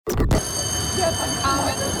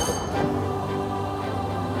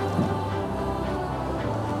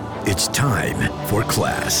It's time for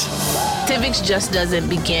class. Civics just doesn't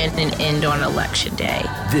begin and end on Election Day.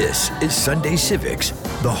 This is Sunday Civics,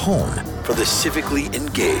 the home for the civically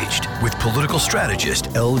engaged, with political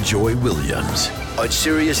strategist L. Joy Williams on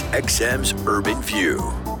Sirius XM's Urban View.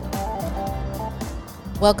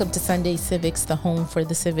 Welcome to Sunday Civics, the home for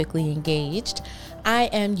the civically engaged. I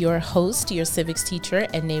am your host, your civics teacher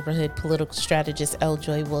and neighborhood political strategist, L.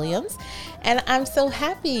 Joy Williams, and I'm so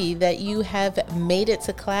happy that you have made it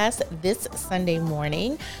to class this Sunday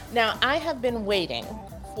morning. Now, I have been waiting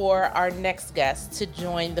for our next guest to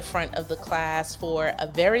join the front of the class for a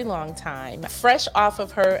very long time. Fresh off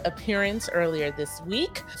of her appearance earlier this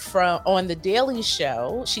week on The Daily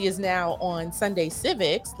Show, she is now on Sunday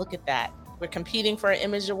Civics. Look at that. We're competing for an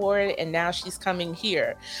Image Award, and now she's coming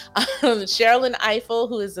here. Sherrilyn Ifill,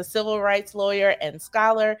 who is a civil rights lawyer and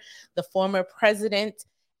scholar, the former president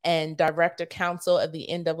and director counsel of the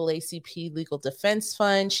NAACP Legal Defense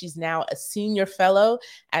Fund. She's now a senior fellow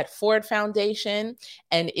at Ford Foundation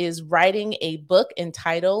and is writing a book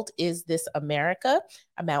entitled Is This America?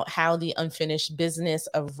 About how the unfinished business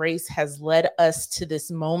of race has led us to this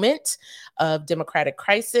moment of democratic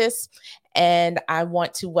crisis. And I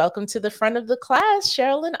want to welcome to the front of the class,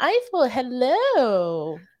 Sherrilyn Ifill.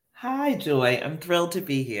 Hello. Hi, Joy. I'm thrilled to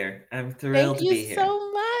be here. I'm thrilled to be here. Thank you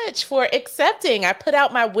so much for accepting. I put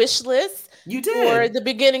out my wish list. You did. For the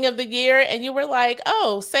beginning of the year, and you were like,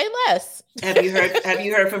 "Oh, say less." Have you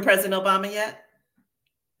heard from President Obama yet?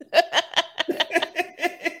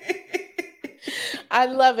 I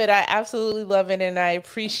love it. I absolutely love it. And I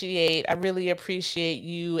really appreciate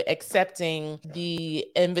you accepting the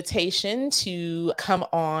invitation to come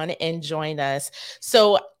on and join us.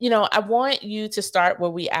 So, I want you to start where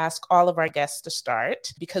we ask all of our guests to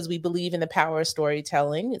start, because we believe in the power of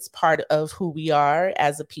storytelling. It's part of who we are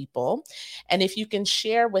as a people. And if you can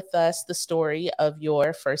share with us the story of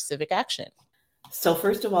your first civic action. So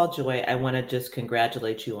first of all, Joy, I want to just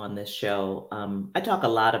congratulate you on this show. I talk a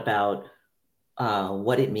lot about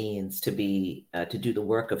what it means to do the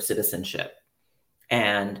work of citizenship.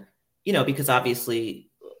 And, because obviously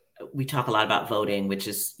we talk a lot about voting, which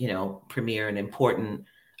is, premier and important.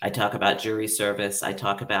 I talk about jury service. I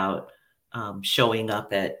talk about showing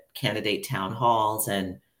up at candidate town halls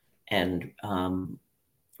and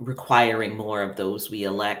requiring more of those we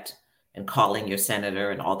elect and calling your senator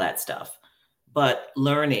and all that stuff. But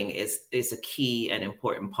learning is a key and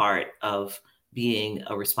important part of being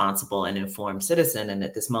a responsible and informed citizen. And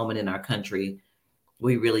at this moment in our country,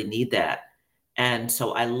 we really need that. And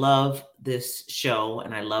so I love this show,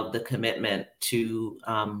 and I love the commitment to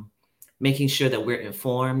making sure that we're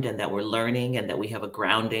informed and that we're learning and that we have a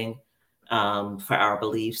grounding for our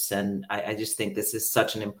beliefs. And I just think this is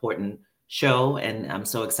such an important show. And I'm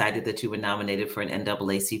so excited that you were nominated for an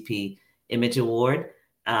NAACP Image Award,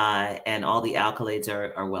 and all the accolades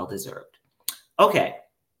are well-deserved. Okay.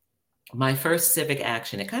 My first civic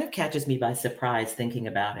action, it kind of catches me by surprise thinking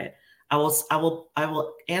about it. I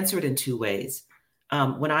will answer it in two ways.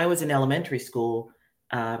 When I was in elementary school,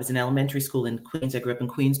 I was in elementary school in Queens. I grew up in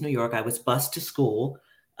Queens, New York. I was bused to school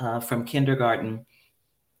from kindergarten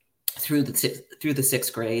through the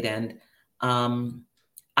sixth grade. And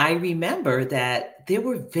I remember that there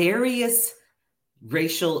were various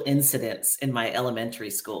racial incidents in my elementary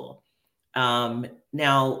school.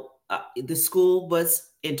 Now, the school was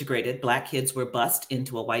integrated. Black kids were bused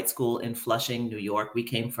into a white school in Flushing, New York. We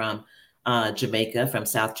came from Jamaica, from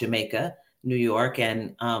South Jamaica, New York,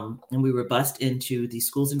 and we were bused into the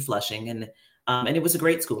schools in Flushing, and it was a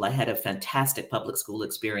great school. I had a fantastic public school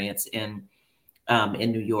experience in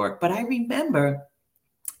New York. But I remember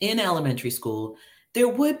in elementary school there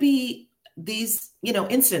would be these,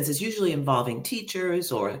 incidences, usually involving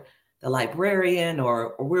teachers or the librarian,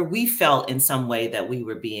 or where we felt in some way that we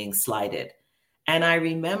were being slighted. And I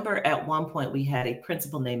remember at one point we had a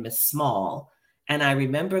principal named Miss Small, and I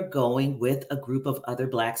remember going with a group of other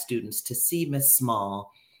Black students to see Miss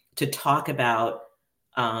Small to talk about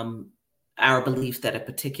our belief that a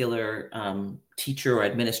particular teacher or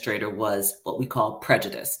administrator was what we call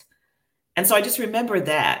prejudiced. And so I just remember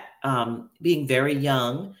that being very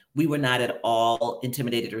young, we were not at all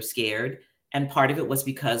intimidated or scared. And part of it was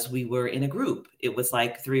because we were in a group. It was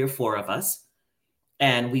like 3 or 4 of us,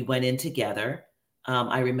 and we went in together.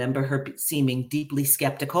 I remember her seeming deeply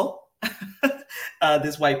skeptical,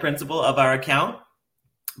 this white principal, of our account,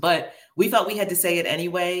 but we felt we had to say it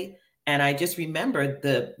anyway. And I just remembered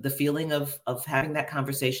the feeling of having that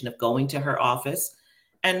conversation, of going to her office,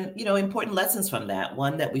 and, important lessons from that.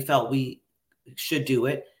 One, that we felt we should do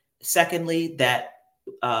it. Secondly, that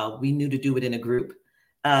we knew to do it in a group.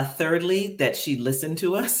 Thirdly, that she listened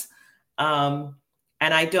to us. And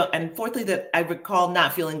fourthly, that I recall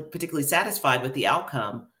not feeling particularly satisfied with the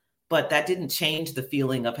outcome, but that didn't change the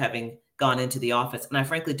feeling of having gone into the office. And I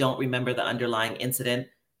frankly don't remember the underlying incident,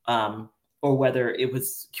 or whether it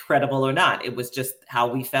was credible or not. It was just how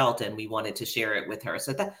we felt, and we wanted to share it with her.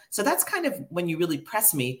 So that's kind of, when you really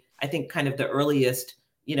press me, I think kind of the earliest,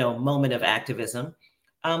 moment of activism.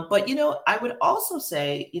 But, I would also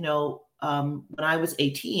say, when I was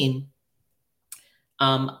 18,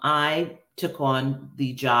 I took on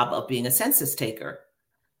the job of being a census taker.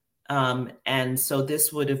 And so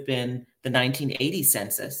this would have been the 1980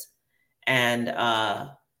 census. And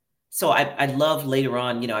so I love later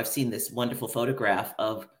on, I've seen this wonderful photograph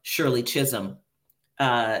of Shirley Chisholm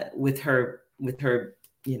with her,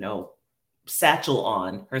 satchel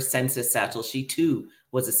on, her census satchel. She too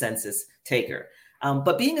was a census taker.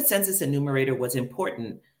 But being a census enumerator was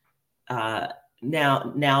important now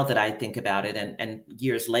that I think about it, and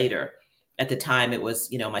years later. At the time, it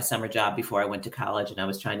was, my summer job before I went to college, and I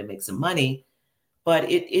was trying to make some money. But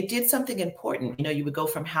it did something important. You would go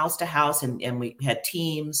from house to house, and we had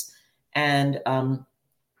teams, and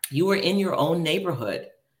you were in your own neighborhood,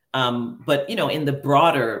 but, in the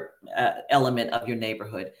broader element of your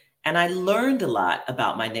neighborhood. And I learned a lot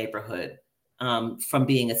about my neighborhood from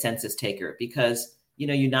being a census taker, because,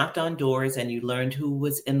 you knocked on doors and you learned who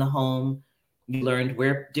was in the home. You learned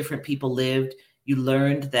where different people lived. You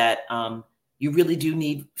learned that you really do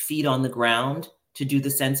need feet on the ground to do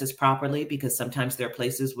the census properly, because sometimes there are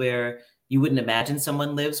places where you wouldn't imagine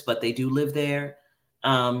someone lives, but they do live there.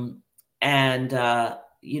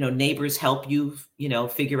 Neighbors help you,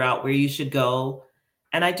 figure out where you should go.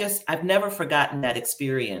 And I've never forgotten that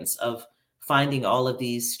experience of finding all of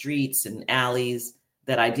these streets and alleys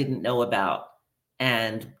that I didn't know about,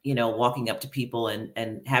 and, walking up to people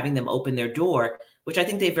and having them open their door, which I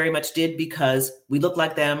think they very much did, because we looked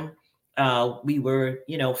like them. We were,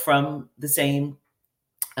 from the same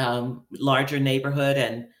larger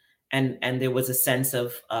neighborhood, and there was a sense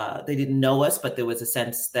of, they didn't know us, but there was a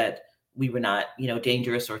sense that we were not,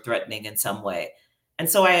 dangerous or threatening in some way. And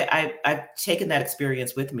so I've taken that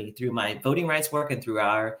experience with me through my voting rights work and through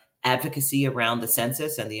our advocacy around the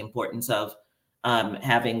census, and the importance of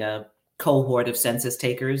having a cohort of census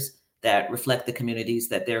takers that reflect the communities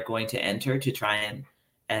that they're going to enter to try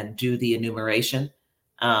and do the enumeration.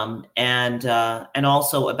 And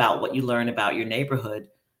also about what you learn about your neighborhood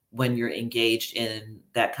when you're engaged in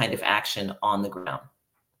that kind of action on the ground.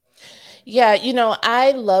 Yeah,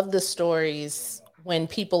 I love the stories when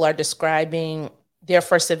people are describing their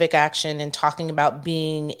first civic action and talking about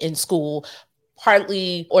being in school,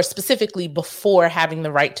 partly or specifically before having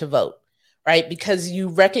the right to vote, right? Because you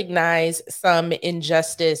recognize some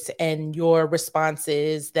injustice, and your response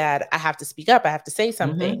is that I have to speak up, I have to say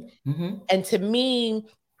something. Mm-hmm. And to me,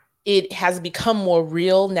 it has become more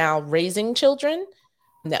real now raising children.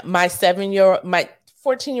 My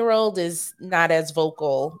 14-year-old is not as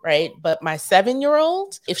vocal, right? But my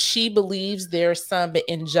 7-year-old, if she believes there's some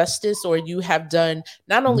injustice, or you have done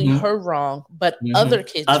not only her wrong, but other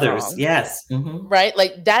kids wrong. Yes. Right?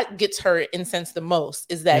 Like, that gets her incensed the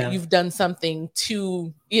most, is that you've done something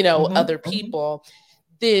to, other people.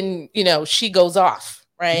 Then, she goes off.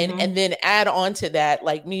 Right. And then add on to that,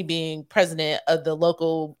 like me being president of the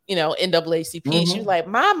local, NAACP, she's like,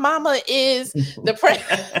 my mama is the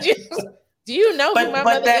president. Do you know who my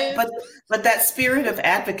mother is? But that spirit of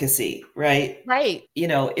advocacy, right? Right.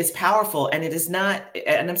 Is powerful. And it is not,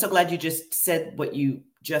 and I'm so glad you just said what you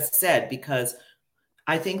just said, because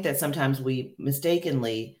I think that sometimes we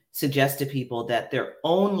mistakenly suggest to people that their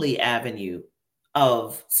only avenue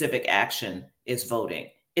of civic action is voting.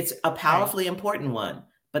 It's a powerfully important one,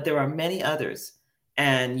 but there are many others.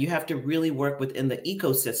 And you have to really work within the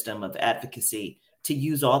ecosystem of advocacy to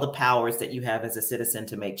use all the powers that you have as a citizen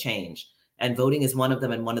to make change. And voting is one of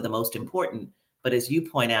them, and one of the most important. But as you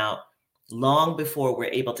point out, long before we're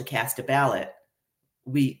able to cast a ballot,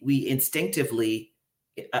 we instinctively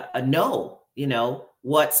know,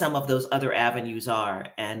 what some of those other avenues are,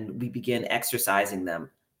 and we begin exercising them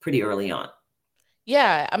pretty early on.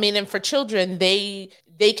 Yeah. I mean, and for children, they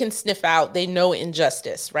can sniff out, they know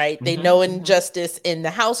injustice, right? They know injustice in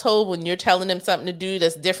the household when you're telling them something to do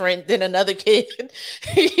that's different than another kid,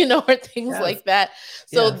 or things like that.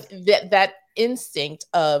 So that instinct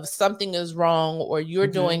of something is wrong, or you're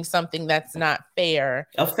doing something that's not fair.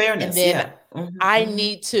 Of fairness. And then I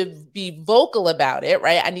need to be vocal about it,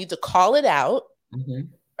 right? I need to call it out.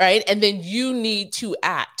 right? And then you need to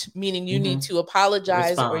act, meaning you need to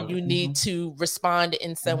apologize or you need to respond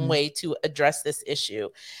in some way to address this issue.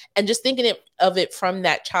 And just thinking of it from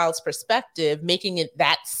that child's perspective, making it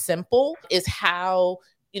that simple is how,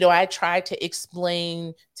 I try to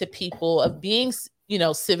explain to people of being,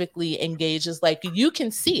 civically engaged is like, you can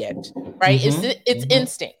see it, right? It's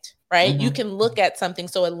instinct, right? You can look at something.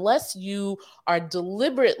 So unless you are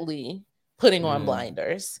deliberately putting on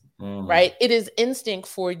blinders, right? It is instinct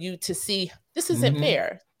for you to see this isn't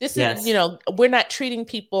fair. This is, we're not treating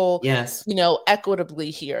people,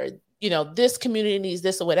 equitably here. This community needs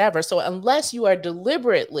this or whatever. So unless you are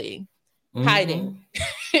deliberately hiding,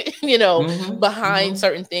 behind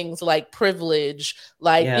certain things like privilege,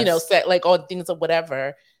 like, like all things or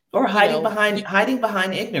whatever. Or hiding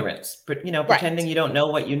behind ignorance, pretending you don't know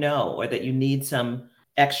what you know, or that you need some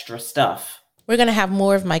extra stuff. We're going to have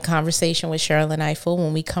more of my conversation with Sherrilyn Ifill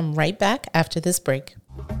when we come right back after this break.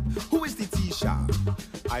 Who is the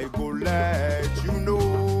Tisha? I go let you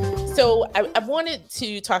know. So I wanted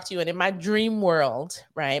to talk to you, and in my dream world,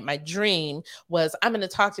 right, my dream was I'm going to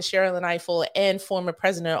talk to Sherrilyn Ifill and former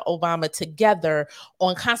President Obama together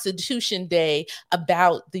on Constitution Day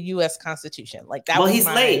about the U.S. Constitution. Like that. Well, he's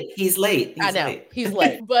late. He's late. I know he's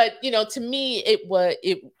late, but to me, it was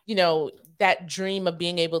that dream of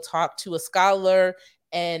being able to talk to a scholar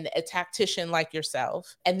and a tactician like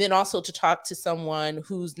yourself, and then also to talk to someone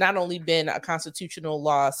who's not only been a constitutional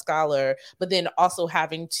law scholar, but then also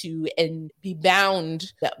having to and be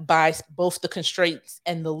bound by both the constraints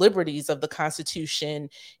and the liberties of the Constitution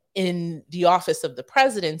in the office of the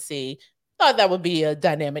presidency. Thought that would be a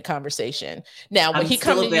dynamic conversation. Now, when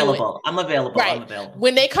I'm available. Right. I'm available.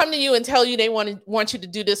 When they come to you and tell you they want you to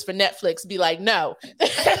do this for Netflix, be like, no.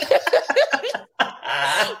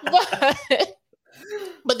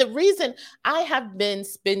 But the reason I have been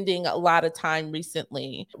spending a lot of time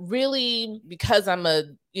recently, really because I'm a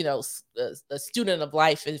student of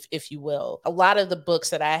life, if you will, a lot of the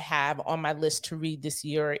books that I have on my list to read this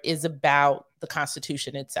year is about the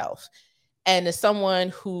Constitution itself. And as someone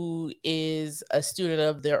who is a student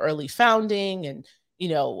of the early founding and,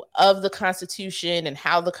 of the Constitution and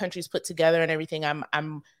how the country's put together and everything,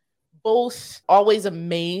 I'm both always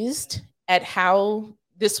amazed at how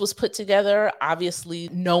this was put together, obviously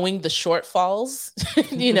knowing the shortfalls,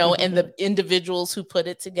 and the individuals who put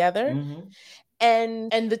it together,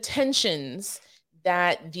 and the tensions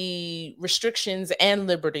that the restrictions and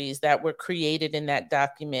liberties that were created in that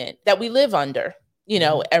document that we live under,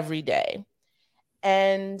 every day.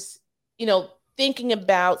 And, thinking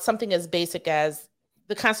about something as basic as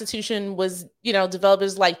the Constitution was, developed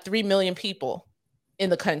as like 3 million people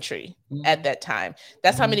in the country at that time.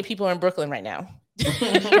 That's how many people are in Brooklyn right now.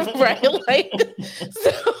 Right?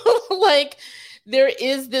 Like there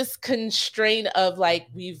is this constraint of like,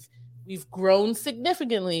 we've grown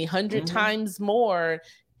significantly 100 times more,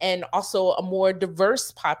 and also a more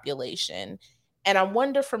diverse population. And I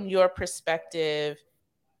wonder from your perspective,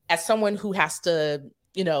 as someone who has to,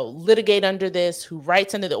 litigate under this, who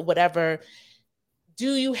writes under the whatever,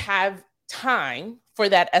 do you have time for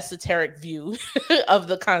that esoteric view of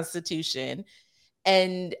the Constitution?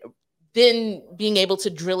 And then being able to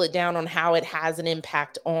drill it down on how it has an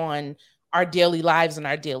impact on our daily lives and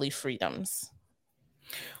our daily freedoms.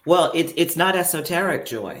 Well, it's not esoteric,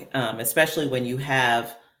 Joy, especially when you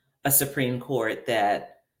have a Supreme Court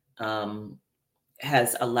that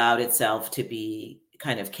has allowed itself to be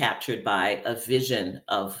kind of captured by a vision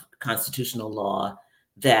of constitutional law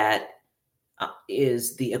that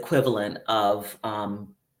is the equivalent of, an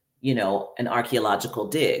archaeological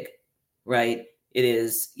dig, right? It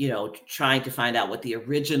is, trying to find out what the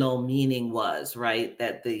original meaning was, right?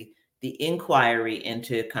 That the inquiry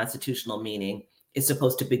into constitutional meaning is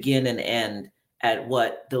supposed to begin and end at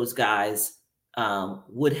what those guys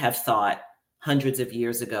would have thought hundreds of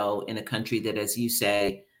years ago in a country that, as you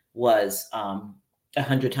say, was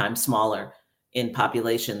 100 times smaller in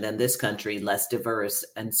population than this country, less diverse,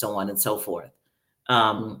 and so on and so forth.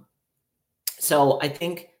 So I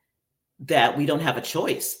think that we don't have a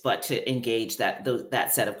choice but to engage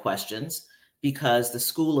that set of questions, because the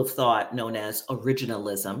school of thought known as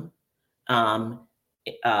originalism,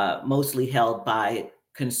 mostly held by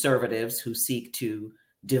conservatives who seek to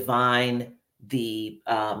divine the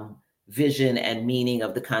vision and meaning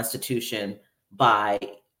of the Constitution by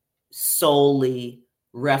solely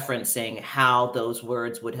referencing how those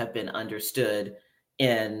words would have been understood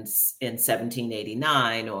in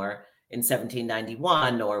 1789 or in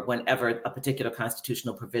 1791 or whenever a particular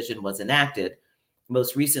constitutional provision was enacted.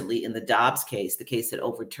 Most recently in the Dobbs case, the case that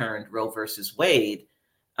overturned Roe versus Wade,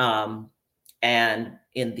 And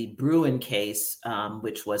in the Bruen case,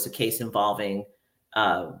 which was a case involving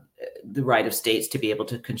the right of states to be able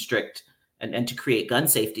to constrict and to create gun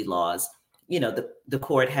safety laws, the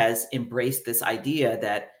court has embraced this idea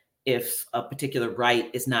that if a particular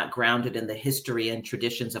right is not grounded in the history and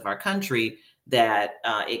traditions of our country, that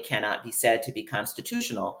it cannot be said to be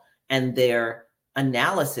constitutional. And their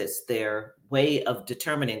analysis, their way of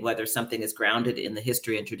determining whether something is grounded in the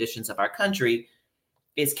history and traditions of our country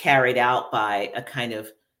is carried out by a kind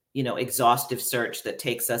of, exhaustive search that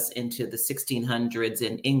takes us into the 1600s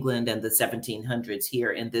in England and the 1700s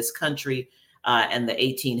here in this country, and the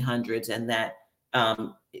 1800s, and that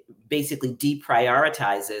basically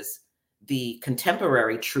deprioritizes the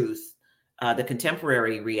contemporary truth, the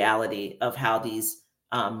contemporary reality of how these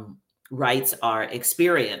rights are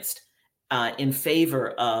experienced in favor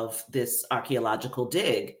of this archaeological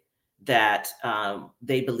dig that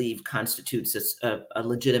they believe constitutes a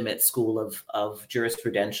legitimate school of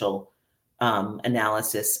jurisprudential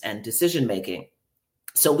analysis and decision making.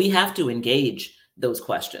 So we have to engage those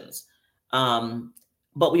questions.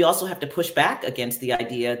 But we also have to push back against the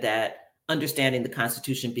idea that understanding the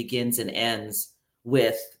Constitution begins and ends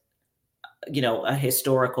with, a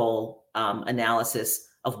historical analysis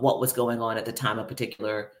of what was going on at the time a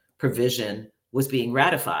particular provision was being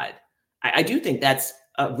ratified. I do think that's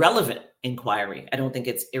a relevant inquiry. I don't think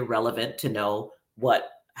it's irrelevant to know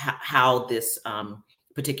how this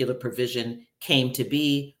particular provision came to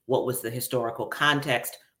be, what was the historical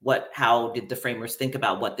context, how did the framers think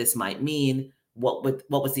about what this might mean, what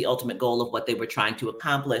was the ultimate goal of what they were trying to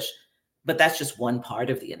accomplish. But that's just one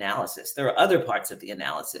part of the analysis. There are other parts of the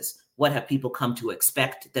analysis. What have people come to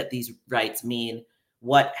expect that these rights mean?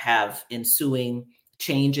 What have ensuing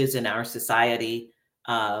changes in our society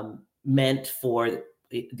meant for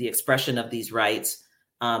the expression of these rights?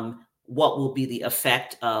 What will be the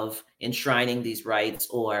effect of enshrining these rights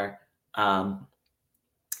or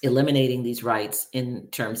eliminating these rights in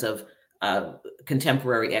terms of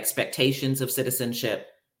contemporary expectations of citizenship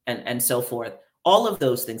and so forth? All of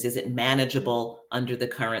those things. Is it manageable under the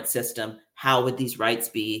current system? How would these rights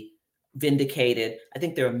be vindicated? I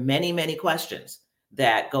think there are many, many questions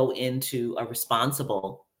that go into a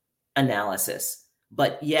responsible analysis.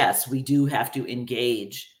 But yes, we do have to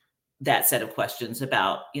engage that set of questions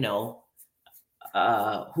about, who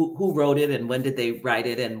wrote it and when did they write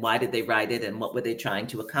it and why did they write it and what were they trying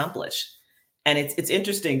to accomplish? And it's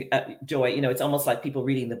interesting, Joy, it's almost like people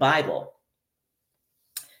reading the Bible.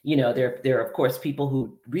 There are, of course, people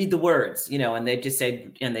who read the words, and they just say,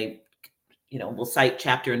 and they, will cite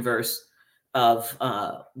chapter and verse of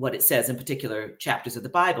what it says in particular chapters of the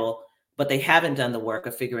Bible, but they haven't done the work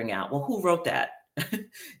of figuring out, well, who wrote that?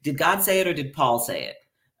 Did God say it or did Paul say it?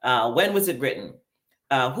 When was it written?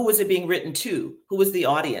 Who was it being written to? Who was the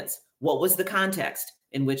audience? What was the context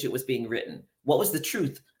in which it was being written? What was the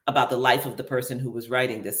truth about the life of the person who was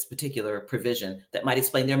writing this particular provision that might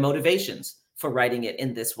explain their motivations for writing it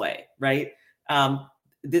in this way, right?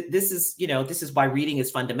 This is why reading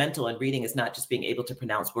is fundamental, and reading is not just being able to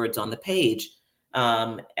pronounce words on the page.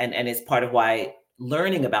 And it's part of why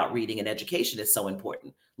learning about reading in education is so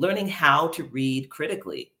important. Learning how to read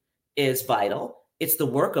critically is vital. It's the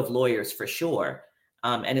work of lawyers for sure.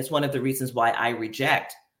 And it's one of the reasons why I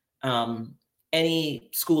reject any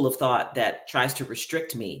school of thought that tries to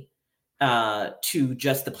restrict me to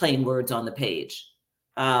just the plain words on the page.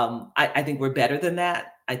 I think we're better than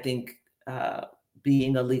that. I think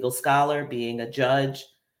being a legal scholar, being a judge,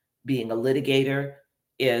 being a litigator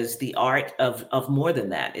is the art of more than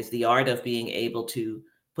that, is the art of being able to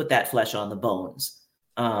put that flesh on the bones.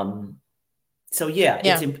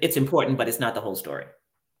 It's important, but it's not the whole story.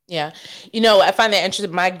 Yeah. I find that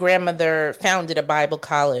interesting. My grandmother founded a Bible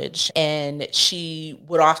college, and she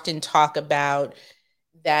would often talk about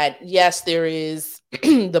that, yes, there is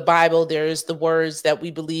the Bible, there's the words that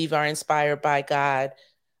we believe are inspired by God,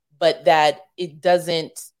 but that you're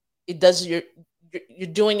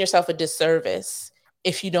doing yourself a disservice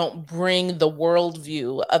if you don't bring the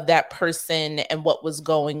worldview of that person and what was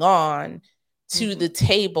going on to the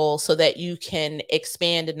table so that you can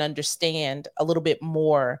expand and understand a little bit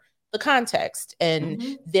more the context,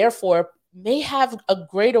 and therefore may have a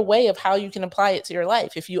greater way of how you can apply it to your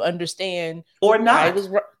life if you understand or not.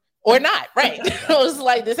 Right. It was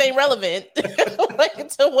like, this ain't relevant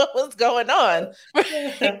to what was going on.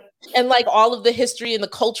 Right? And like all of the history and the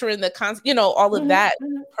culture and the all of that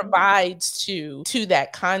provides to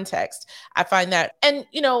that context. I find that, and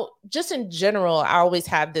just in general, I always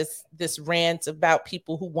have this rant about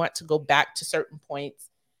people who want to go back to certain points.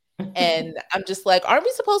 And I'm just like, aren't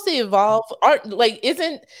we supposed to evolve?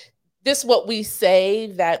 Isn't this what we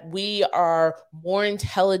say, that we are more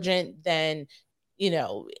intelligent than,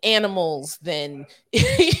 animals, than,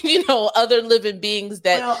 other living beings,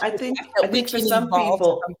 that, well, I think for some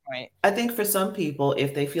people, I think for some people,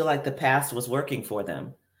 if they feel like the past was working for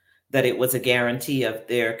them, that it was a guarantee of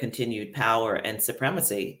their continued power and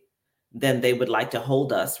supremacy, then they would like to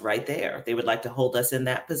hold us right there. They would like to hold us in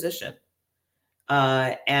that position.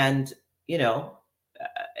 And,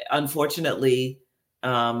 unfortunately,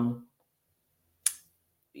 that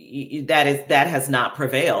has not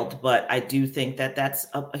prevailed. But I do think that that's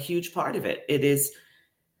a huge part of it. It is,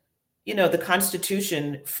 the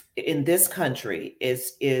Constitution in this country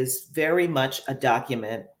is very much a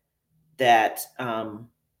document that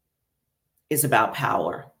is about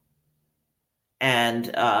power. And,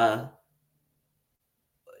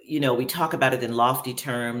 we talk about it in lofty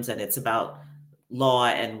terms, and it's about law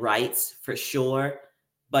and rights for sure,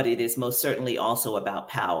 but it is most certainly also about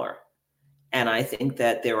power. And I think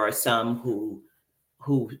that there are some who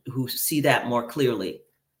see that more clearly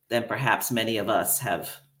than perhaps many of us have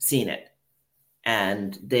seen it.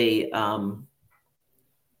 And they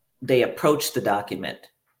approach the document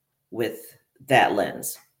with that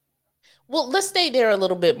lens. Well, let's stay there a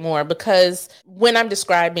little bit more, because when I'm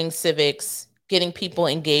describing civics, getting people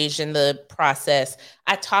engaged in the process,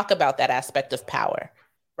 I talk about that aspect of power,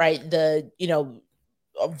 right?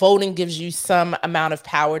 Voting gives you some amount of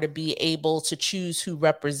power to be able to choose who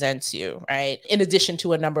represents you, right? In addition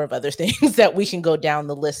to a number of other things that we can go down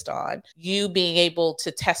the list on. You being able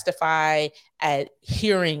to testify at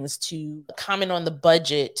hearings, to comment on the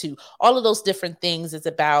budget, to all of those different things is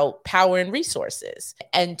about power and resources.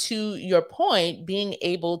 And to your point, being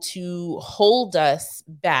able to hold us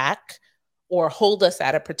back or hold us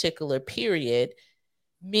at a particular period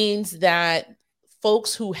means that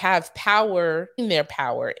folks who have power in their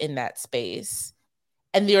power in that space,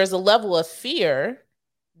 and there's a level of fear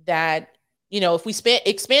that, if we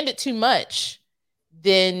expand it too much,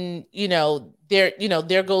 then,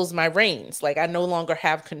 there goes my reins. Like, I no longer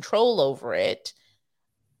have control over it.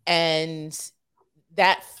 And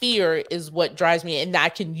that fear is what drives me. And I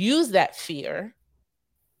can use that fear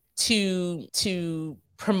to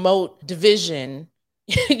promote division,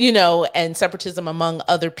 and separatism among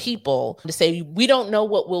other people, to say, we don't know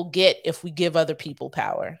what we'll get if we give other people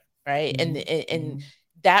power, right? Mm-hmm. And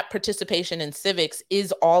that participation in civics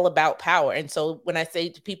is all about power. And so when I say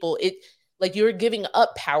to people, like, you're giving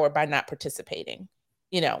up power by not participating,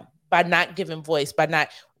 by not giving voice, by not,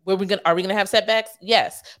 are we going to have setbacks?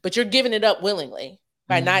 Yes, but you're giving it up willingly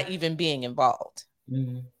by mm-hmm. not even being involved.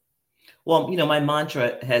 Mm-hmm. Well, my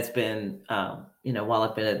mantra has been, while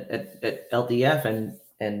I've been at LDF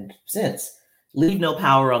and since, leave no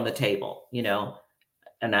power on the table,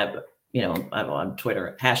 and I'm on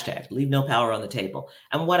Twitter, hashtag leave no power on the table.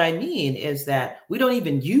 And what I mean is that we don't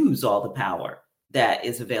even use all the power that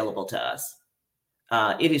is available to us.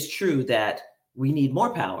 It is true that we need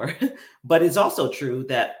more power, but it's also true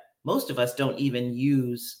that most of us don't even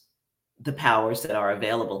use the powers that are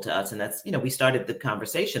available to us. And that's, we started the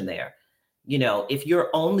conversation there. If you're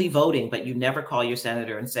only voting, but you never call your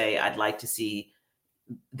senator and say, I'd like to see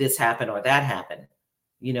this happen or that happen,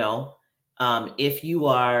 if you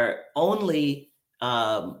are only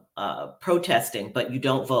protesting, but you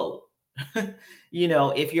don't vote,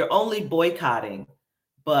 if you're only boycotting,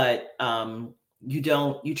 but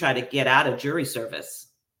you try to get out of jury service,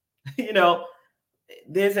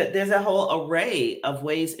 there's a whole array of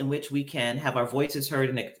ways in which we can have our voices heard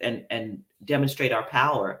and demonstrate our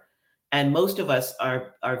power. And most of us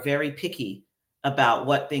are very picky about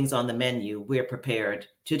what things on the menu we're prepared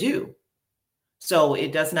to do. So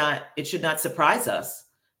it should not surprise us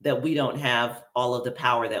that we don't have all of the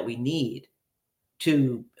power that we need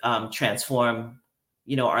to transform,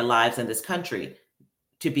 our lives in this country.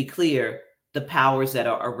 To be clear, the powers that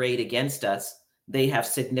are arrayed against us, they have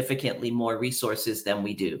significantly more resources than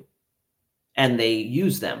we do, and they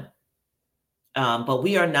use them. But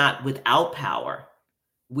we are not without power.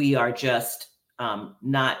 We are just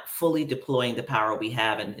not fully deploying the power we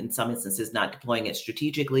have, and in some instances, not deploying it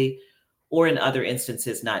strategically, or in other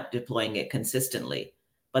instances, not deploying it consistently.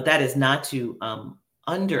 But that is not to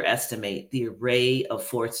underestimate the array of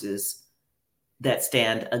forces that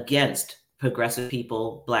stand against progressive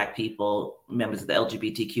people, Black people, members of the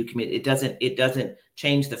LGBTQ community. It doesn't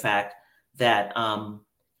change the fact that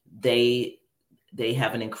they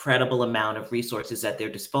have an incredible amount of resources at their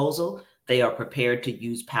disposal. They are prepared to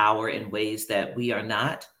use power in ways that we are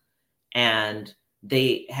not. And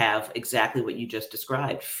they have exactly what you just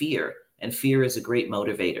described, fear. And fear is a great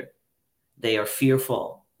motivator. They are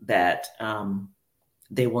fearful that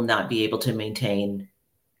they will not be able to maintain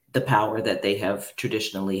the power that they have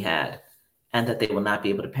traditionally had, and that they will not be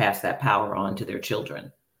able to pass that power on to their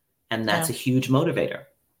children. And that's a huge motivator.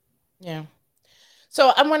 Yeah.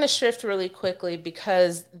 So I want to shift really quickly,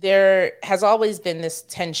 because there has always been this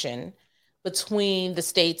tension between the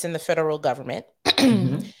states and the federal government.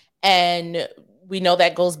 Mm-hmm. And we know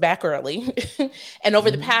that goes back early. And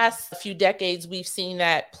over the past few decades, we've seen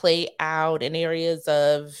that play out in areas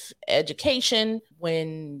of education,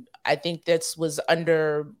 when I think this was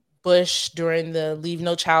under Bush during the Leave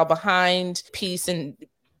No Child Behind piece, and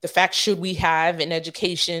the fact, should we have an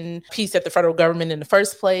education piece at the federal government in the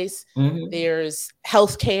first place? Mm-hmm. There's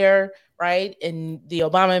healthcare, right? In the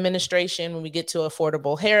Obama administration, when we get to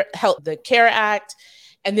affordable health, the CARE Act.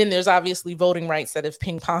 And then there's obviously voting rights that have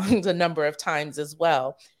ping-ponged a number of times as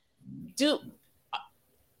well.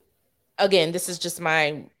 Again, this is just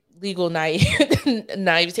my legal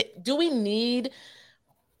naivety. Do we need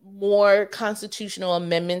more constitutional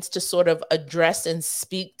amendments to sort of address and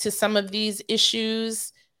speak to some of these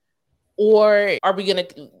issues? Or are we going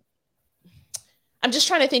to... I'm just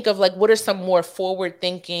trying to think of, like, what are some more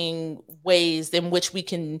forward-thinking ways in which we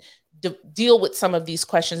can deal with some of these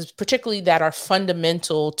questions, particularly that are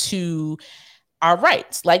fundamental to our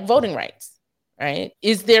rights, like voting rights, right?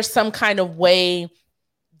 Is there some kind of way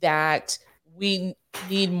that we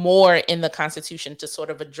need more in the Constitution to sort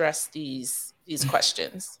of address these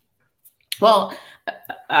questions? Well,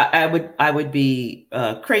 I would be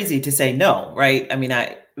crazy to say no, right? I mean,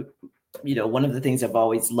 one of the things I've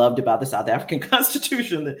always loved about the South African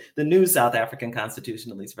Constitution, the new South African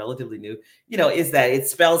Constitution, at least relatively new, is that it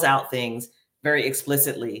spells out things very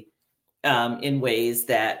explicitly in ways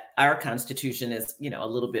that our Constitution is, a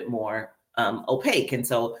little bit more opaque. And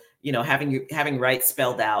so, having rights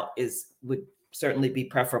spelled out would certainly be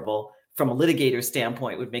preferable from a litigator's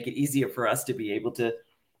standpoint, would make it easier for us to be able to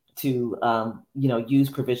use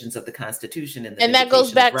provisions of the Constitution. And that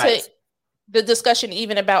goes back to the discussion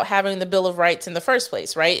even about having the Bill of Rights in the first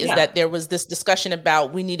place, right? Is that there was this discussion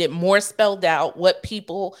about we needed more spelled out what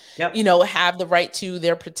people, have the right to,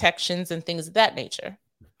 their protections and things of that nature.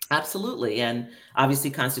 Absolutely. And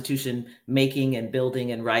obviously Constitution making and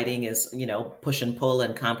building and writing is, push and pull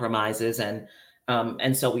and compromises.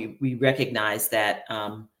 And so we recognize that,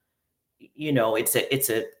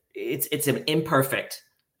 it's an imperfect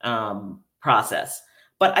process.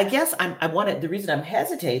 But I guess the reason I'm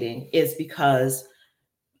hesitating is because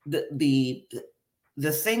the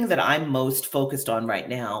thing that I'm most focused on right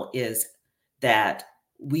now is that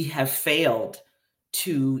we have failed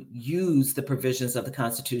to use the provisions of the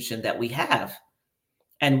Constitution that we have.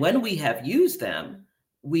 And when we have used them,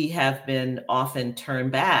 we have been often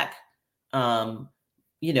turned back,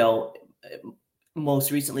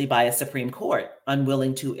 most recently by a Supreme Court,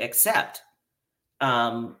 unwilling to accept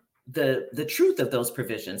the truth of those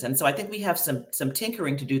provisions. And so I think we have some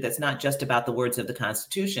tinkering to do that's not just about the words of the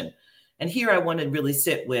Constitution. And here I want to really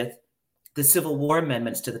sit with the Civil War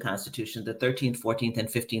amendments to the Constitution, the 13th, 14th, and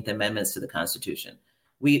 15th Amendments to the Constitution.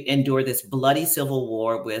 We endure this bloody Civil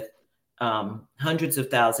War with hundreds of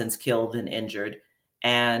thousands killed and injured,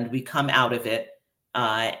 and we come out of it,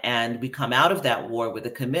 and we come out of that war with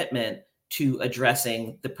a commitment to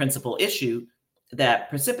addressing the principal issue that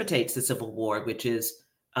precipitates the Civil War, which is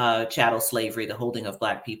chattel slavery, the holding of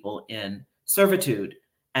Black people in servitude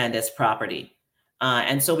and as property.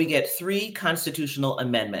 And so we get three constitutional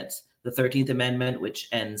amendments: the 13th Amendment, which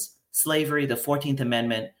ends slavery; the 14th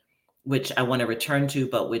Amendment, which I want to return to,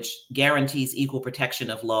 but which guarantees equal protection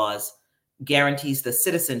of laws, guarantees the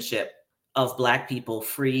citizenship of Black people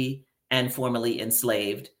free and formerly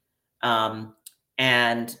enslaved,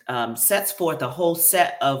 and sets forth a whole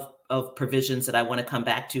set of provisions that I want to come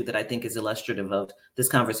back to that I think is illustrative of this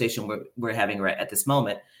conversation we're having right at this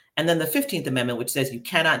moment. And then the 15th Amendment, which says you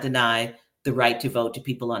cannot deny the right to vote to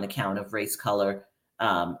people on account of race, color,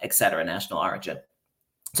 et cetera, national origin.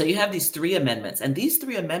 So you have these three amendments, and these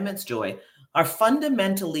three amendments, Joy, are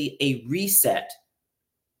fundamentally a reset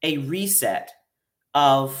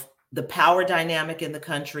of the power dynamic in the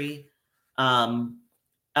country,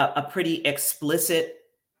 a pretty explicit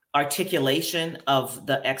articulation of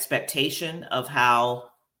the expectation of how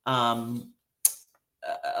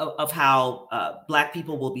Black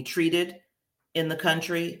people will be treated in the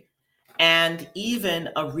country, and even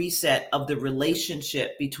a reset of the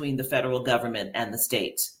relationship between the federal government and the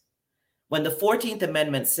states. When the 14th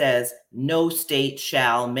Amendment says no state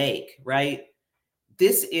shall make, right?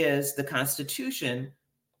 This is the Constitution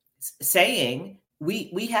saying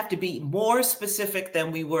we have to be more specific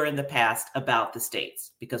than we were in the past about the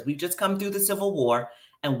states, because we've just come through the Civil War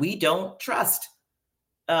and we don't trust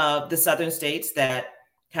the Southern states that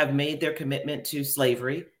have made their commitment to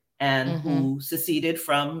slavery and who seceded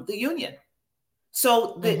from the Union.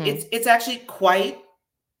 So it's actually quite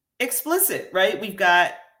explicit, right? We've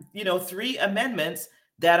got, 3 amendments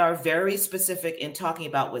that are very specific in talking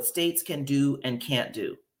about what states can do and can't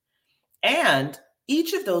do. And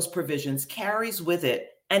each of those provisions carries with it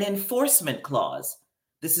an enforcement clause.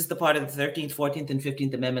 This is the part of the 13th, 14th, and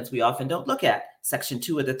 15th Amendments we often don't look at. Section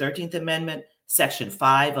 2 of the 13th Amendment, Section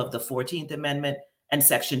 5 of the 14th Amendment, and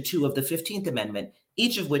Section 2 of the 15th Amendment,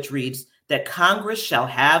 each of which reads that Congress shall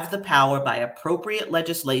have the power by appropriate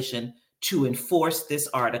legislation to enforce this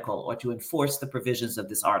article or to enforce the provisions of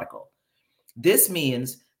this article. This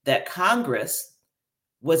means that Congress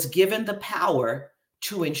was given the power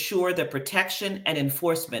to ensure the protection and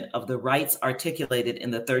enforcement of the rights articulated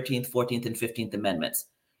in the 13th, 14th, and 15th Amendments.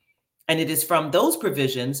 And it is from those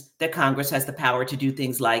provisions that Congress has the power to do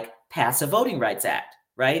things like pass a Voting Rights Act,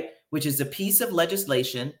 right? Which is a piece of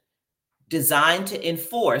legislation designed to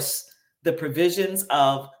enforce the provisions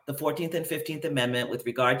of the 14th and 15th Amendment with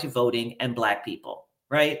regard to voting and Black people,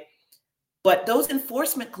 right? But those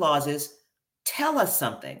enforcement clauses tell us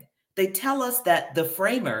something. They tell us that the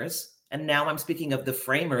framers, and now I'm speaking of the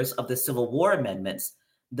framers of the Civil War amendments,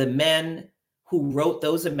 the men who wrote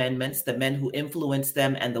those amendments, the men who influenced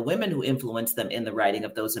them, and the women who influenced them in the writing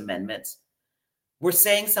of those amendments, were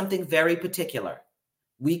saying something very particular.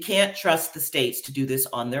 We can't trust the states to do this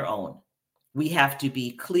on their own. We have to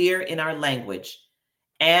be clear in our language,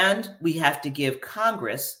 and we have to give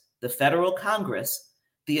Congress, the federal Congress,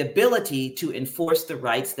 the ability to enforce the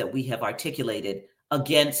rights that we have articulated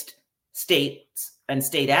against states and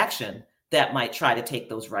state action that might try to take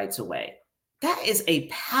those rights away. That is a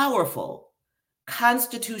powerful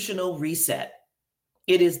constitutional reset.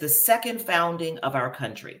 It is the second founding of our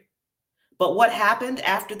country. But what happened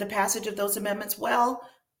after the passage of those amendments? Well,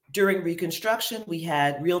 during Reconstruction, we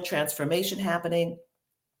had real transformation happening.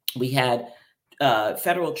 We had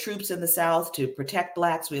federal troops in the South to protect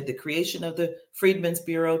Blacks. We had the creation of the Freedmen's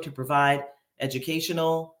Bureau to provide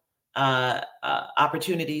educational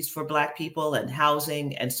opportunities for Black people and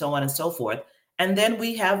housing and so on and so forth. And then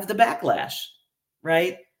we have the backlash,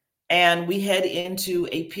 right? And we head into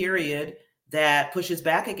a period that pushes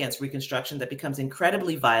back against Reconstruction, that becomes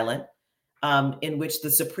incredibly violent, in which the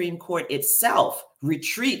Supreme Court itself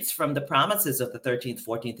retreats from the promises of the 13th,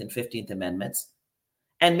 14th, and 15th Amendments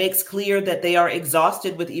and makes clear that they are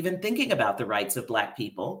exhausted with even thinking about the rights of Black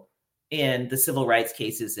people in the civil rights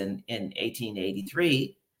cases in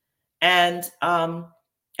 1883. And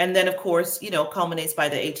then, of course, culminates by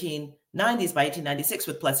the 1890s, by 1896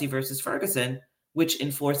 with Plessy versus Ferguson, which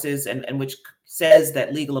enforces and which says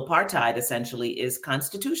that legal apartheid essentially is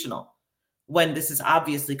constitutional, when this is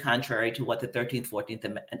obviously contrary to what the 13th, 14th,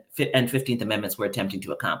 and 15th Amendments were attempting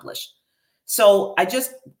to accomplish. So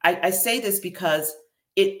I say this because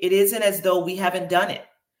it isn't as though we haven't done it.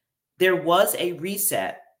 There was a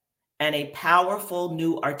reset and a powerful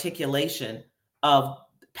new articulation of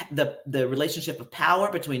the relationship of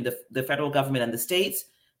power between the federal government and the states.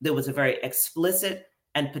 There was a very explicit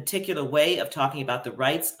and particular way of talking about the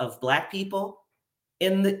rights of Black people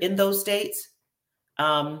in those states.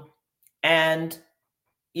 And,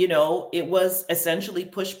 it was essentially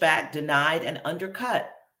pushed back, denied, and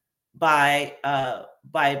undercut by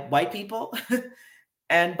white people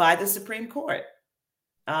and by the Supreme Court.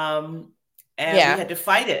 And we had to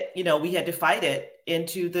fight it. We had to fight it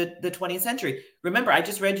into the 20th century. Remember, I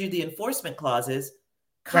just read you the enforcement clauses.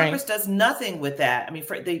 Congress does nothing with that. I mean,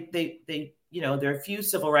 there are a few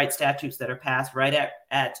civil rights statutes that are passed right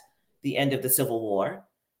at the end of the Civil War.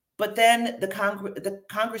 But then the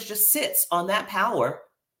Congress just sits on that power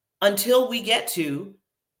until we get to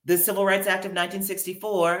the Civil Rights Act of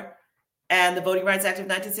 1964 and the Voting Rights Act of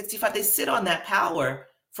 1965. They sit on that power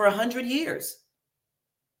for 100 years.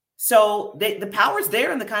 So the power's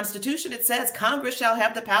there in the Constitution. It says Congress shall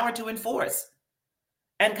have the power to enforce.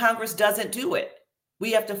 And Congress doesn't do it.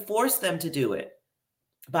 We have to force them to do it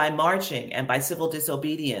by marching and by civil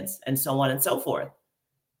disobedience and so on and so forth.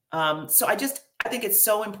 So I think it's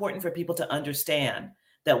so important for people to understand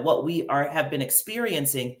that what we have been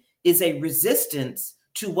experiencing is a resistance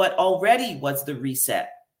to what already was the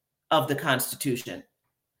reset of the Constitution.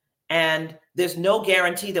 And there's no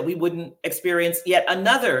guarantee that we wouldn't experience yet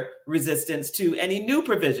another resistance to any new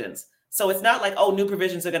provisions. So it's not like, new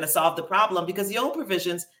provisions are going to solve the problem, because the old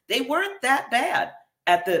provisions, they weren't that bad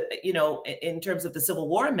in terms of the Civil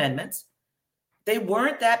War amendments. They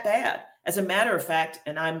weren't that bad. As a matter of fact,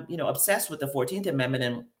 and I'm, obsessed with the 14th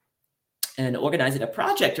Amendment and organizing a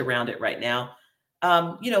project around it right now.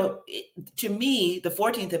 To me, the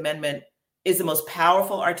 14th Amendment is the most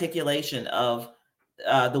powerful articulation of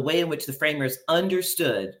the way in which the framers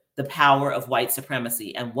understood the power of white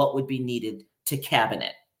supremacy and what would be needed to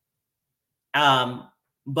cabinet.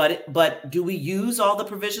 But do we use all the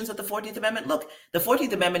provisions of the 14th Amendment? Look, the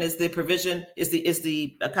 14th Amendment is the provision, is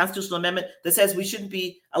the constitutional amendment that says we shouldn't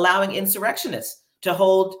be allowing insurrectionists to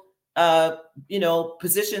hold,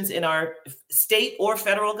 positions in our state or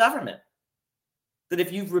federal government. That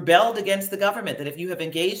if you've rebelled against the government, that if you have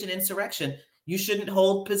engaged in insurrection, you shouldn't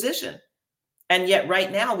hold position. And yet right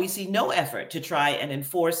now we see no effort to try and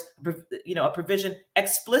enforce, a provision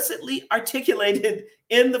explicitly articulated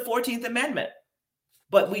in the 14th Amendment.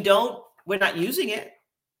 But we're not using it.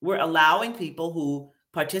 We're allowing people who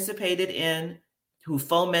participated in, who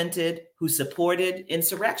fomented, who supported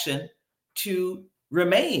insurrection to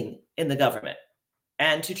remain in the government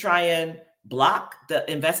and to try and block the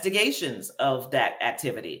investigations of that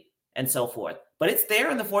activity and so forth. But it's there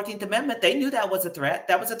in the 14th Amendment. They knew that was a threat.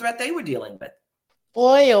 That was a threat they were dealing with.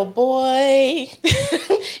 Boy, oh boy.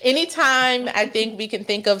 Anytime I think we can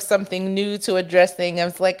think of something new to address things, I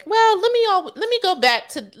was like, well, let me go back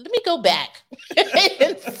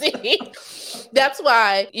and see. That's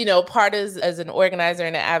why, part as an organizer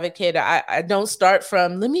and an advocate, I don't start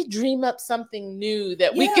from, let me dream up something new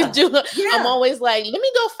that we could do. Yeah. I'm always like, let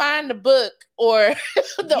me go find the book or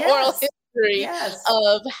the oral history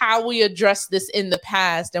of how we address this in the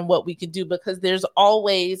past and what we could do, because there's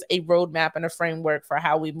always a roadmap and a framework for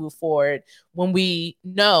how we move forward when we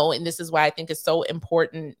know, and this is why I think it's so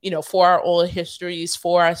important, for our oral histories,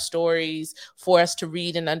 for our stories, for us to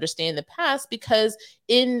read and understand the past, because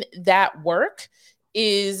in that work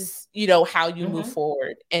is, how you move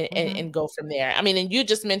forward and go from there. I mean, and you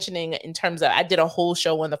just mentioning in terms of, I did a whole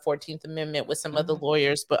show on the 14th Amendment with some other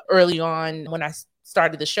lawyers, but early on when I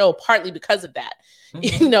started the show, partly because of that,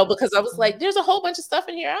 because I was like, there's a whole bunch of stuff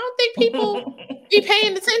in here I don't think people be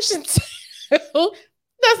paying attention to.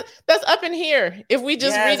 That's up in here if we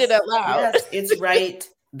just read it out loud. Yes, it's right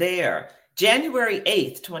there. January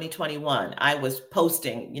 8th, 2021, I was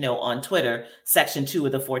posting, on Twitter, Section 2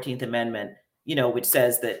 of the 14th Amendment, which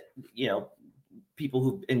says that, people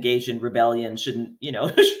who engage in rebellion shouldn't be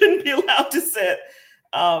allowed to sit.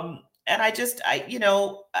 And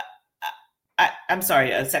I'm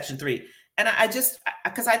sorry, Section 3. And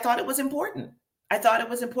because I thought it was important. I thought it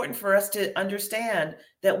was important for us to understand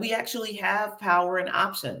that we actually have power and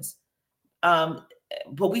options.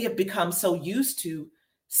 But we have become so used to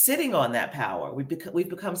sitting on that power. We've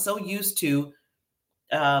become so used to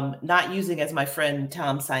not using, as my friend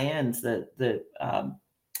Tom Sayens, the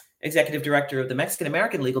executive director of the Mexican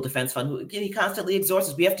American Legal Defense Fund, he constantly exhorts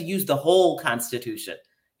us, we have to use the whole Constitution,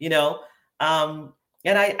 and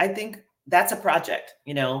I think that's a project,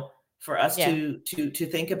 for us to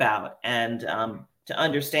think about and to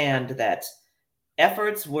understand that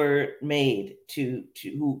efforts were made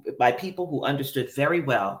by people who understood very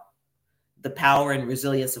well the power and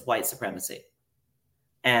resilience of white supremacy.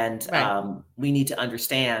 And we need to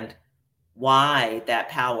understand why that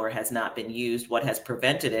power has not been used, what has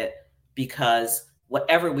prevented it, because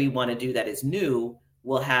whatever we want to do that is new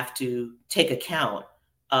will have to take account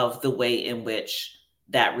of the way in which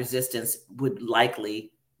that resistance would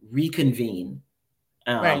likely reconvene.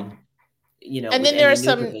 And then there are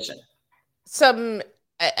some,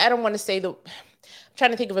 I don't want to say I'm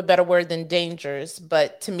trying to think of a better word than dangers,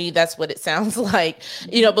 but to me, that's what it sounds like,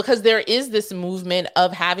 because there is this movement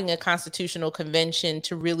of having a constitutional convention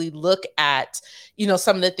to really look at,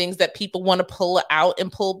 some of the things that people want to pull out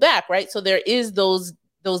and pull back, right? So there is those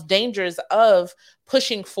dangers of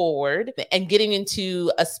pushing forward and getting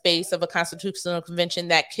into a space of a constitutional convention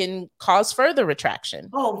that can cause further retraction.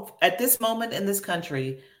 Oh, at this moment in this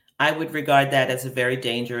country, I would regard that as a very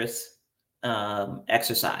dangerous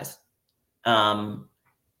exercise.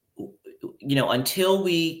 Until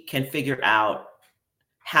we can figure out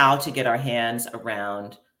how to get our hands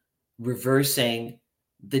around reversing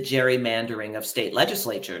the gerrymandering of state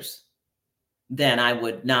legislatures, then I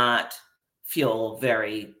would not feel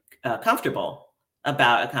very comfortable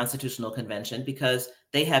about a constitutional convention, because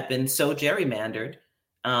they have been so gerrymandered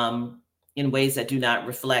in ways that do not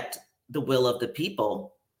reflect the will of the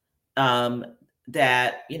people,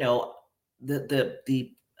 that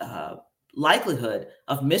the likelihood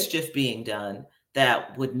of mischief being done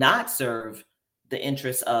that would not serve the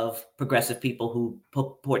interests of progressive people who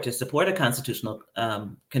purport to support a constitutional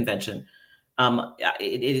convention,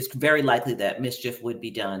 it is very likely that mischief would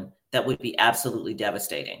be done that would be absolutely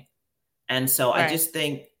devastating. And so I just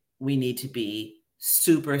think we need to be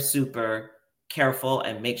super, super careful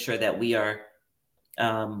and make sure that we are,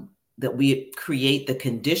 that we create the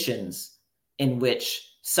conditions in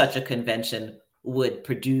which such a convention would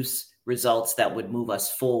produce results that would move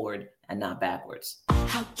us forward and not backwards.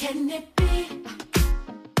 How can it be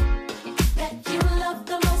that you love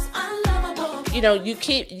the most unlovable? You know, you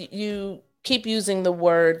keep using the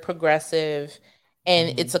word progressive,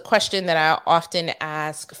 and it's a question that I often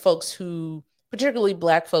ask folks who, particularly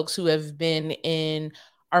Black folks who have been in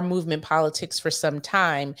our movement politics for some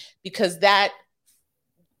time, because that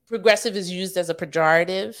progressive is used as a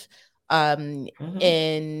pejorative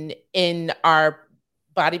in our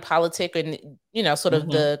body politic and, you know, sort of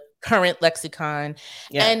the current lexicon.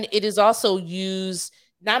 Yeah. And it is also used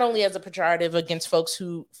not only as a pejorative against folks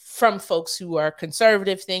who are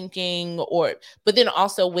conservative thinking, but then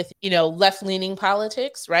also with, you know, left-leaning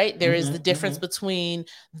politics, right? There is the difference between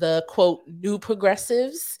the quote new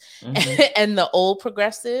progressives and the old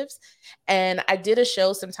progressives. And I did a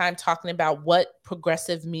show sometime talking about what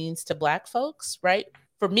progressive means to Black folks, right?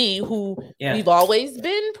 For me, who we've always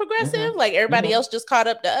been progressive, like everybody else just caught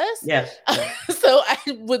up to us. Yes. So I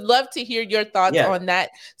would love to hear your thoughts on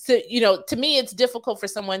that. So, you know, to me, it's difficult for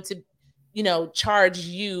someone to, you know, charge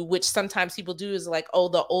you, which sometimes people do, is like, oh,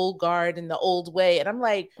 the old guard and the old way. And I'm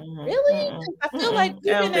like, really? I feel like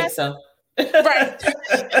I don't think so. Right.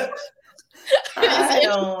 It's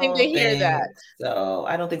interesting to hear that. So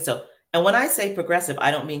I don't think so. And when I say progressive,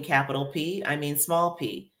 I don't mean capital P, I mean small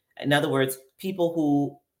p. In other words, people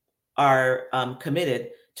who are committed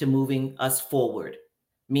to moving us forward,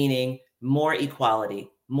 meaning more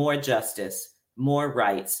equality, more justice, more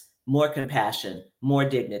rights, more compassion, more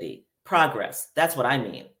dignity, progress. That's what I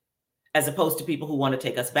mean. As opposed to people who want to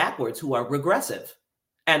take us backwards, who are regressive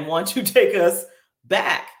and want to take us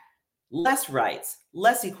back. Less rights,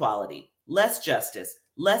 less equality, less justice,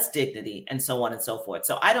 less dignity, and so on and so forth.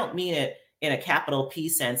 So I don't mean it in a capital P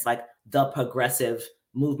sense, like the progressive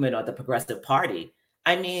movement or the progressive party.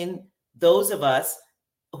 I mean, those of us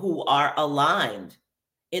who are aligned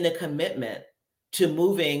in a commitment to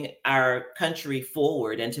moving our country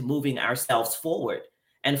forward and to moving ourselves forward.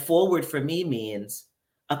 And forward for me means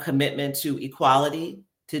a commitment to equality,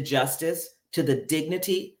 to justice, to the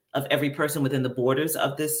dignity of every person within the borders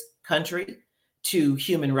of this country, to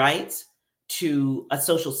human rights, to a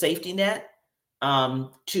social safety net,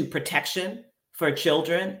 to protection for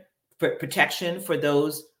children, for protection for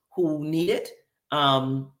those who need it,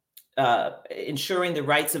 ensuring the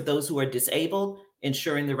rights of those who are disabled,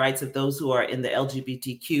 ensuring the rights of those who are in the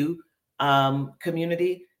LGBTQ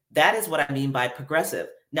community. That is what I mean by progressive.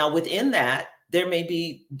 Now, within that, there may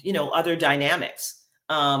be, you know, other dynamics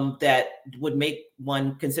that would make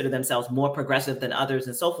one consider themselves more progressive than others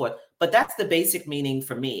and so forth. But that's the basic meaning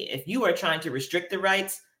for me. If you are trying to restrict the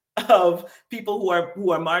rights of people who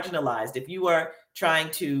are marginalized, if you are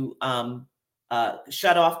trying to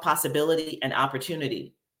shut off possibility and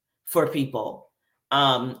opportunity for people,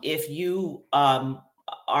 if you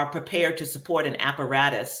are prepared to support an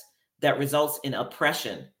apparatus that results in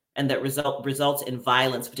oppression and that results in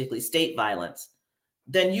violence, particularly state violence,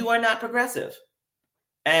 then you are not progressive.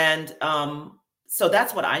 And so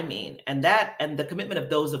that's what I mean. And the commitment of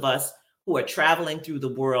those of us who are traveling through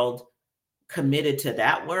the world committed to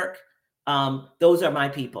that work, those are my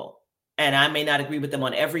people. And I may not agree with them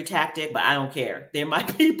on every tactic, but I don't care. They're my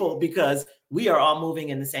people because we are all moving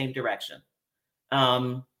in the same direction.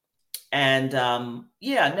 I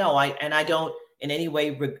don't in any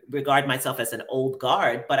way regard myself as an old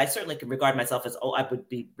guard, but I certainly can regard myself as, I would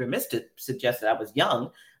be remiss to suggest that I was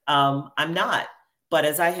young. I'm not. But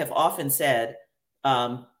as I have often said,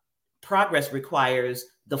 progress requires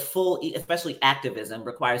the full, especially activism,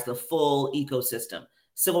 requires the full ecosystem.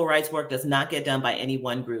 Civil rights work does not get done by any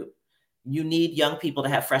one group. You need young people to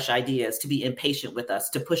have fresh ideas, to be impatient with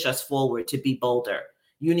us, to push us forward, to be bolder.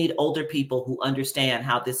 You need older people who understand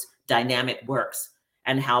how this dynamic works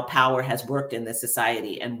and how power has worked in this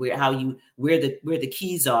society and where the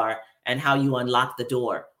keys are and how you unlock the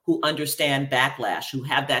door, who understand backlash, who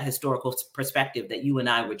have that historical perspective that you and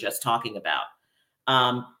I were just talking about.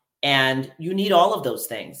 And you need all of those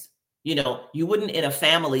things. You know, you wouldn't in a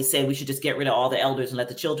family say we should just get rid of all the elders and let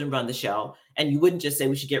the children run the show. And you wouldn't just say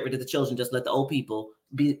we should get rid of the children, just let the old people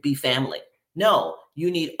be family. No, you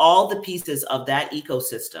need all the pieces of that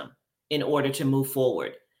ecosystem in order to move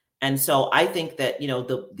forward. And so I think that, you know,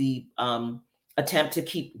 the attempt to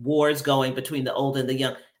keep wars going between the old and the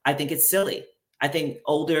young, I think it's silly. I think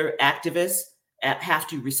older activists have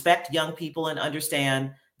to respect young people and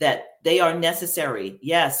understand that they are necessary.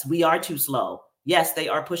 Yes, we are too slow. Yes, they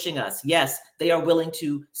are pushing us. Yes, they are willing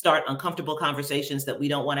to start uncomfortable conversations that we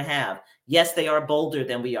don't want to have. Yes, they are bolder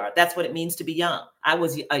than we are. That's what it means to be young. I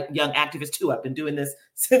was a young activist too. I've been doing this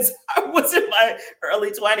since I was in my early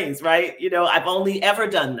 20s, right? You know, I've only ever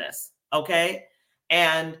done this, okay?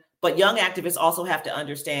 But young activists also have to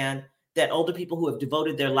understand that older people who have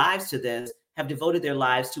devoted their lives to this have devoted their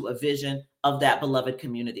lives to a vision of that beloved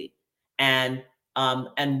community. And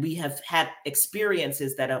we have had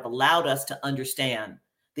experiences that have allowed us to understand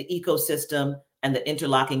the ecosystem and the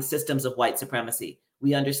interlocking systems of white supremacy.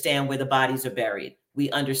 We understand where the bodies are buried. We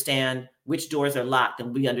understand which doors are locked,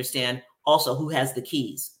 and we understand also who has the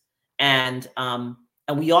keys. And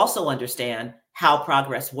we also understand how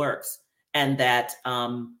progress works, and that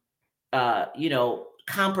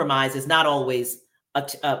compromise is not always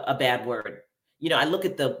a bad word. I look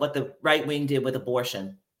at what the right wing did with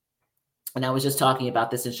abortion, and I was just talking about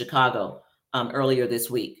this in Chicago earlier this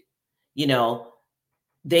week.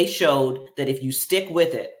 They showed that if you stick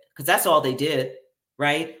with it, because that's all they did,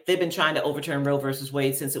 right? They've been trying to overturn Roe versus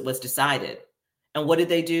Wade since it was decided. And what did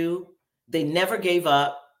they do? They never gave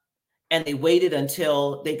up, and they waited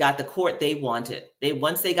until they got the court they wanted.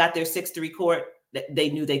 Once they got their 6-3 court,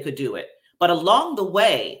 they knew they could do it. But along the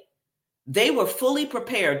way, they were fully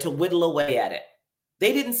prepared to whittle away at it.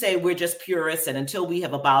 They didn't say we're just purists and until we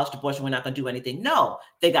have abolished abortion, we're not going to do anything. No,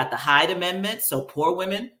 they got the Hyde Amendment, so poor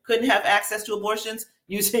women couldn't have access to abortions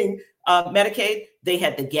using Medicaid. They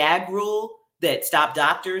had the gag rule that stopped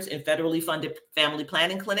doctors in federally funded family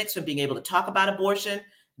planning clinics from being able to talk about abortion.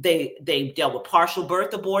 They dealt with partial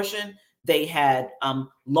birth abortion. They had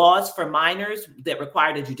laws for minors that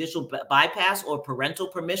required a judicial bypass or parental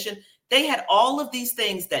permission. They had all of these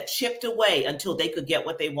things that chipped away until they could get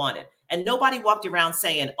what they wanted. And nobody walked around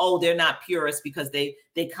saying, oh, they're not purists because they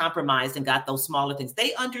compromised and got those smaller things.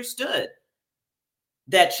 They understood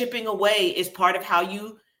that chipping away is part of how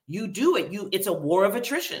you do it. It's a war of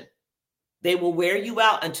attrition. They will wear you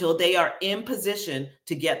out until they are in position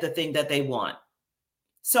to get the thing that they want.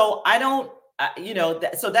 So I don't,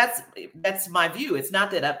 so that's my view. It's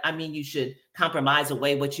not that I mean you should compromise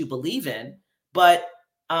away what you believe in, but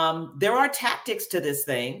there are tactics to this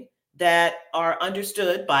thing that are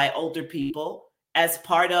understood by older people as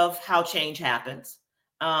part of how change happens.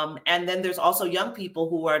 And then there's also young people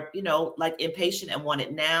who are, like impatient and want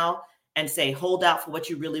it now and say, hold out for what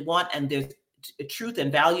you really want. And there's truth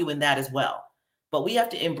and value in that as well. But we have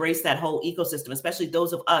to embrace that whole ecosystem, especially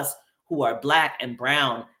those of us who are Black and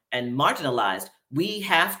brown and marginalized. We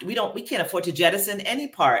can't afford to jettison any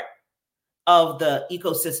part of the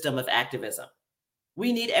ecosystem of activism.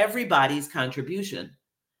 We need everybody's contribution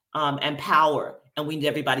and power, and we need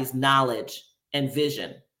everybody's knowledge and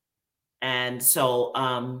vision. And so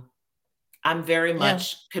I'm very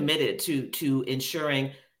much committed to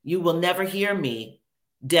ensuring you will never hear me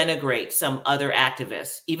denigrate some other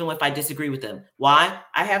activists, even if I disagree with them. Why?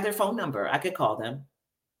 I have their phone number. I could call them.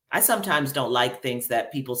 I sometimes don't like things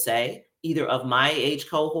that people say, either of my age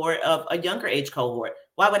cohort, of a younger age cohort.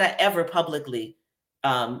 Why would I ever publicly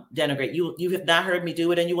denigrate you? You have not heard me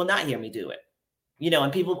do it, and you will not hear me do it.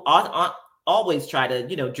 And people always try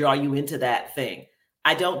to, draw you into that thing.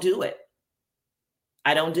 I don't do it.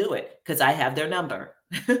 I don't do it because I have their number.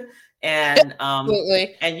 And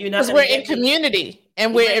absolutely. And you're not because we're in community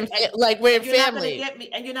and we're in family.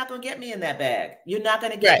 And you're not going to get me in that bag. You're not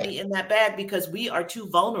going to get me in that bag because we are too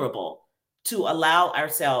vulnerable to allow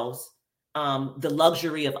ourselves the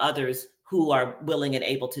luxury of others who are willing and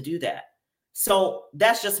able to do that. So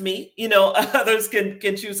that's just me. Others can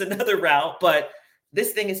choose another route, but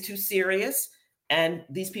this thing is too serious. And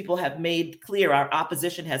these people have made clear, our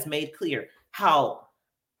opposition has made clear how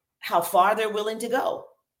far they're willing to go,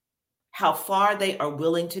 how far they are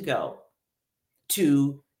willing to go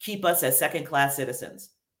to keep us as second-class citizens,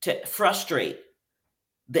 to frustrate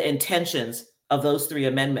the intentions of those 3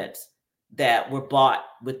 amendments that were bought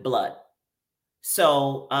with blood.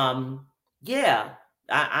 So, I'm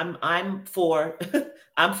for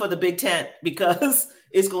I'm for the big tent because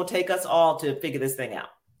it's going to take us all to figure this thing out.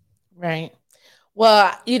 Right.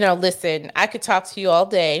 Well, listen, I could talk to you all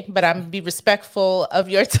day, but I'm going to be respectful of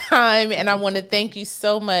your time. And I want to thank you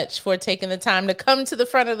so much for taking the time to come to the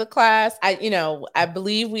front of the class. I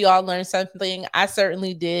believe we all learned something. I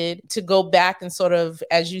certainly did, to go back and sort of,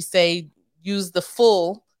 as you say, use the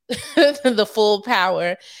full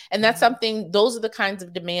power. And that's something, those are the kinds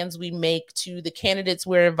of demands we make to the candidates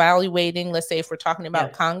we're evaluating. Let's say if we're talking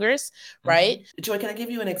about Congress, right? Mm-hmm. Joy, can I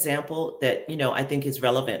give you an example that, I think is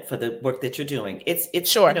relevant for the work that you're doing? It's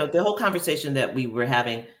sure. The whole conversation that we were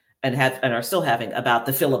having and are still having about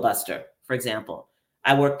the filibuster, for example.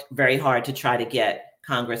 I worked very hard to try to get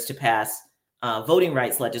Congress to pass voting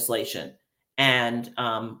rights legislation and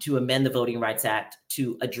to amend the Voting Rights Act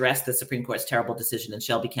to address the Supreme Court's terrible decision in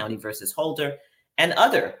Shelby County versus Holder and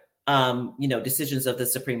other, decisions of the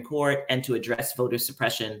Supreme Court, and to address voter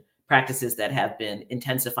suppression practices that have been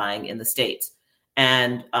intensifying in the states.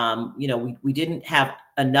 And, we didn't have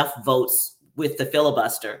enough votes with the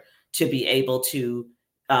filibuster to be able to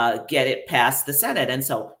get it past the Senate. And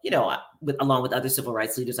so, along with other civil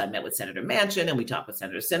rights leaders, I met with Senator Manchin, and we talked with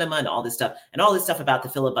Senator Sinema and all this stuff about the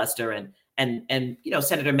filibuster and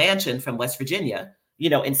Senator Manchin from West Virginia,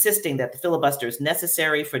 insisting that the filibuster is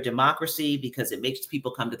necessary for democracy because it makes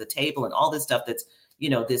people come to the table and all this stuff that's,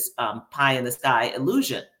 this pie in the sky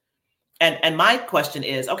illusion. And my question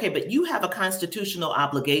is, okay, but you have a constitutional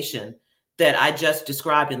obligation that I just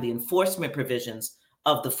described in the enforcement provisions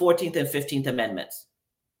of the 14th and 15th Amendments,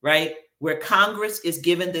 right? Where Congress is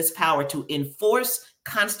given this power to enforce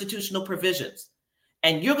constitutional provisions.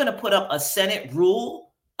 And you're going to put up a Senate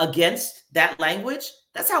rule against that language?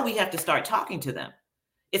 That's how we have to start talking to them.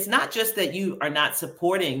 It's not just that you are not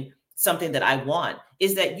supporting something that I want,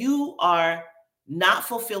 is that you are not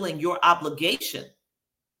fulfilling your obligation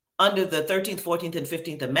under the 13th, 14th, and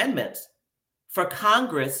 15th Amendments for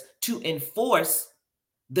Congress to enforce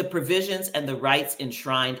the provisions and the rights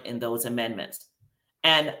enshrined in those amendments.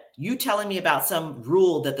 And you telling me about some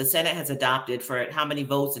rule that the Senate has adopted for how many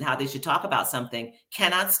votes and how they should talk about something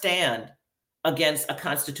cannot stand against a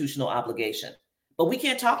constitutional obligation. But we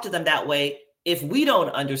can't talk to them that way if we don't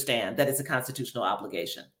understand that it's a constitutional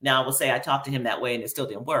obligation. Now, I will say I talked to him that way and it still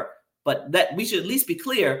didn't work, but that we should at least be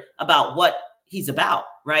clear about what he's about,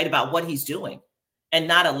 right? About what he's doing, and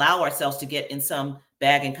not allow ourselves to get in some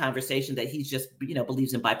bag and conversation that he's just,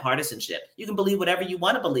 believes in bipartisanship. You can believe whatever you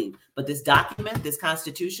want to believe, but this document, this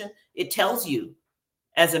Constitution, it tells you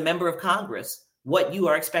as a member of Congress what you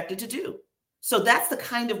are expected to do. So that's the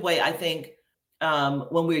kind of way I think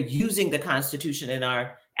when we're using the Constitution in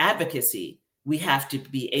our advocacy, we have to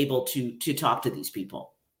be able to talk to these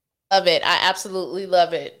people. Love it. I absolutely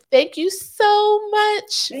love it. Thank you so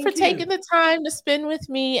much for taking the time to spend with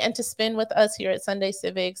me and to spend with us here at Sunday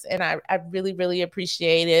Civics. And I really, really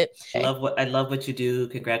appreciate it. I love what you do.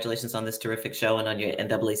 Congratulations on this terrific show and on your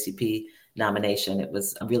NAACP nomination. It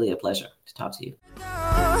was really a pleasure to talk to you.